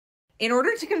In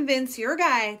order to convince your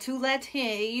guy to let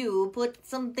you put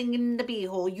something in the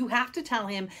beehole, you have to tell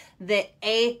him that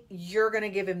A, you're going to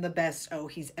give him the best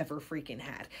he's ever freaking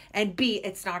had. And B,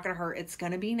 it's not going to hurt. It's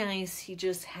going to be nice. He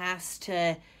just has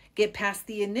to get past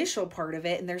the initial part of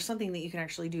it, and there's something that you can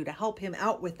actually do to help him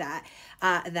out with that.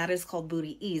 That is called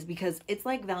booty ease, because it's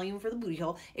like Valium for the booty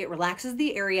hole. It relaxes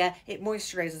the area, it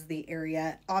moisturizes the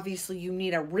area. Obviously you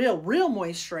need a real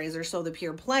moisturizer, so the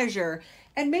pure pleasure.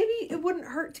 And maybe it wouldn't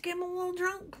hurt to get him a little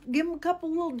drunk, give him a couple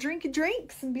little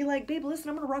drinks and be like, babe, listen,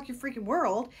 I'm gonna rock your freaking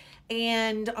world,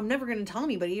 and I'm never gonna tell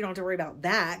anybody. You don't have to worry about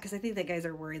that, because I think that guys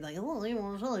are worried, like, oh, you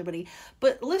won't tell anybody.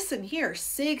 But listen here,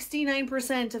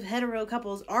 69% of hetero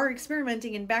couples are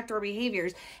experimenting in backdoor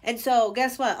behaviors. And so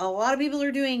guess what? A lot of people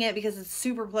are doing it because it's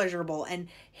super pleasurable. And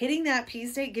hitting that P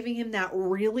state, giving him that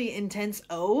really intense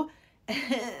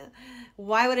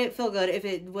why would it feel good if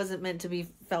it wasn't meant to be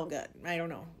felt good? I don't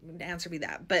know. The answer be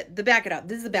that. But to back it up,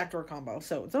 this is the backdoor combo.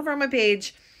 So it's over on my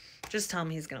page. Just tell him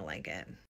he's going to like it.